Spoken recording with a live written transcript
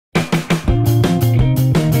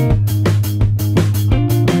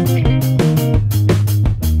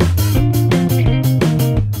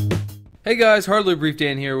Hey guys,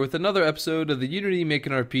 HardlyBriefDan here with another episode of the Unity Make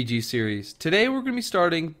an RPG series. Today we're going to be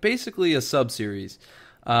starting basically a sub-series.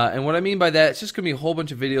 And what I mean by that, it's just going to be a whole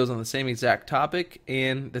bunch of videos on the same exact topic,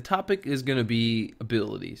 and the topic is going to be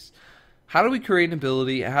abilities. How do we create an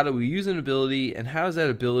ability, how do we use an ability, and how does that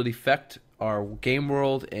ability affect our game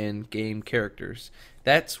world and game characters?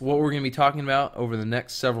 That's what we're going to be talking about over the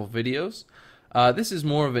next several videos. This is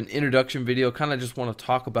more of an introduction video, kind of just want to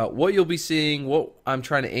talk about what you'll be seeing, what I'm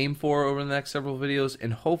trying to aim for over the next several videos,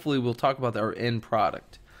 and hopefully we'll talk about our end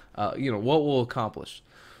product, what we'll accomplish.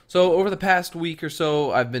 So over the past week or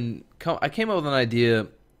so, I came up with an idea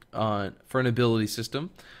for an ability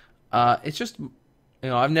system. It's just,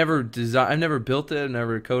 I've never built it, I've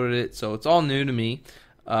never coded it, so it's all new to me.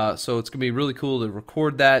 So it's gonna be really cool to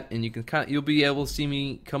record that, and you'll be able to see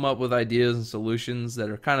me come up with ideas and solutions that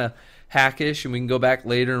are kind of hackish, and we can go back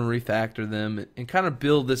later and refactor them and kind of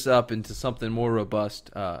build this up into something more robust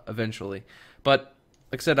eventually. But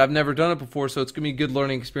like I said, I've never done it before, so it's gonna be a good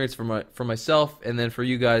learning experience for myself, and then for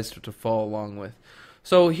you guys to follow along with.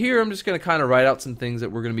 So here I'm just gonna kind of write out some things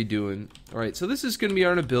that we're gonna be doing. All right, so this is gonna be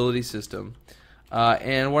our ability system.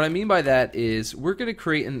 And what I mean by that is we're going to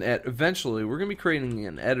create eventually we're going to be creating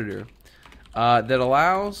an editor that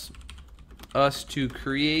allows us to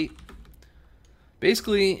create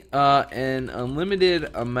basically an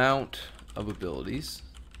unlimited amount of abilities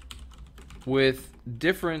with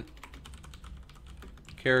different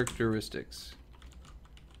characteristics.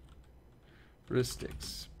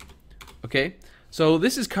 Okay, so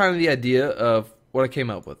this is kind of the idea of what I came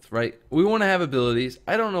up with, right? We want to have abilities.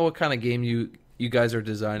 I don't know what kind of game you guys are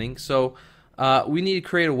designing, so we need to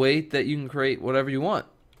create a way that you can create whatever you want,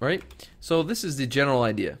 right? So this is the general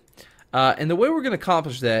idea, and the way we're going to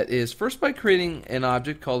accomplish that is first by creating an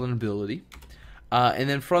object called an ability, and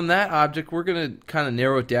then from that object we're going to kind of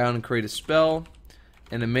narrow it down and create a spell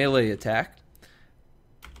and a melee attack,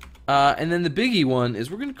 and then the biggie one is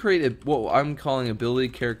we're going to create what I'm calling ability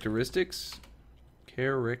characteristics.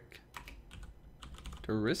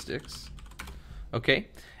 Okay,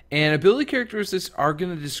 and ability characteristics are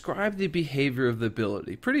going to describe the behavior of the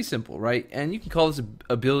ability. Pretty simple, right? And you can call this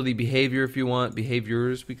ability behavior if you want.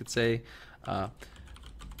 Behaviors, we could say.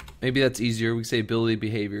 Maybe that's easier. We could say ability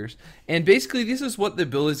behaviors. And basically, this is what the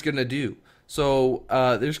ability is going to do. So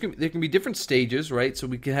there can be different stages, right? So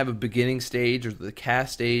we can have a beginning stage, or the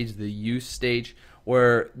cast stage, the use stage,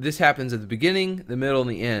 where this happens at the beginning, the middle, and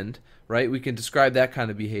the end. Right? We can describe that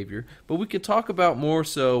kind of behavior, but we could talk about more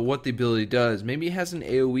so what the ability does. Maybe it has an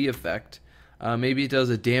AoE effect. Maybe it does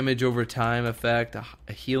a damage over time effect, a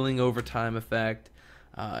healing over time effect.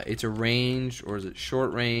 It's a range, or is it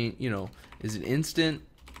short range? Is it instant?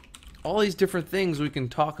 All these different things we can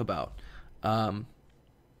talk about and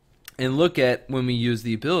look at when we use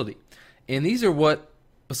the ability. And these are what,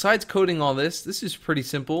 besides coding all this, this is pretty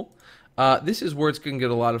simple. This is where it's going to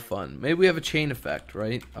get a lot of fun. Maybe we have a chain effect,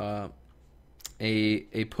 right?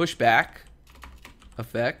 A pushback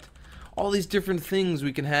effect. All these different things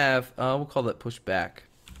we can have. We'll call that pushback.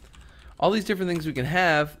 All these different things we can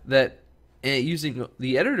have that using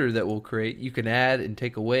the editor that we'll create, you can add and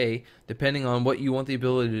take away depending on what you want the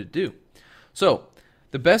ability to do. So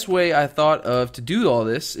the best way I thought of to do all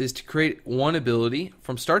this is to create one ability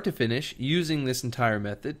from start to finish using this entire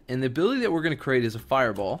method. And the ability that we're going to create is a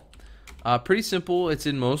fireball. Pretty simple. It's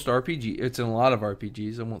in most RPG. It's in a lot of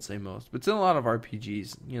RPGs. I won't say most, but it's in a lot of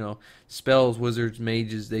RPGs. Spells, wizards,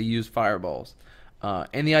 mages, they use fireballs.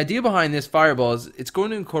 And the idea behind this fireball is it's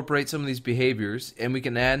going to incorporate some of these behaviors, and we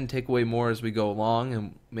can add and take away more as we go along.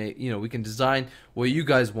 And we can design what you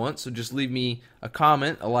guys want. So just leave me a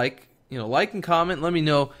comment, a like and comment. Let me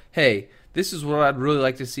know, hey, this is what I'd really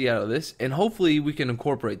like to see out of this, and hopefully we can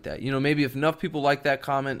incorporate that. Maybe if enough people like that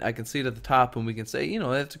comment, I can see it at the top, and we can say,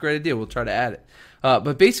 that's a great idea. We'll try to add it.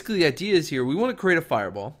 But basically, the idea is here, we want to create a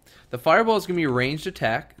fireball. The fireball is going to be a ranged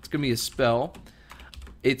attack. It's going to be a spell.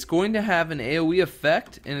 It's going to have an AoE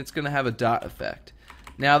effect, and it's going to have a dot effect.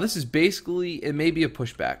 Now, this is basically, it may be a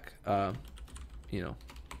pushback.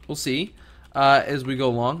 We'll see as we go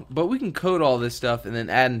along, but we can code all this stuff and then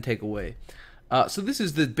add and take away. So this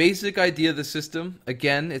is the basic idea of the system.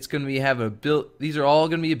 Again, it's going to be these are all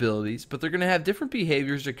going to be abilities, but they're going to have different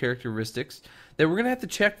behaviors or characteristics that we're going to have to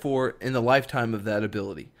check for in the lifetime of that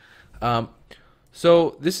ability.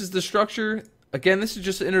 So this is the structure. Again, this is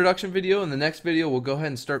just an introduction video. In the next video, we'll go ahead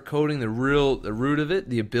and start coding the root of it,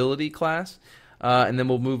 the ability class, and then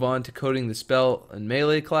we'll move on to coding the spell and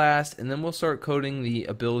melee class, and then we'll start coding the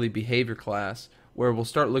ability behavior class, where we'll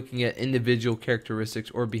start looking at individual characteristics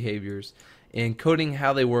or behaviors and coding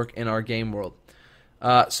how they work in our game world.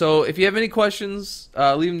 So if you have any questions,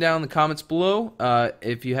 leave them down in the comments below.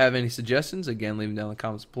 If you have any suggestions, again, leave them down in the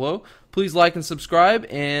comments below. Please like and subscribe,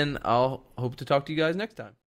 and I'll hope to talk to you guys next time.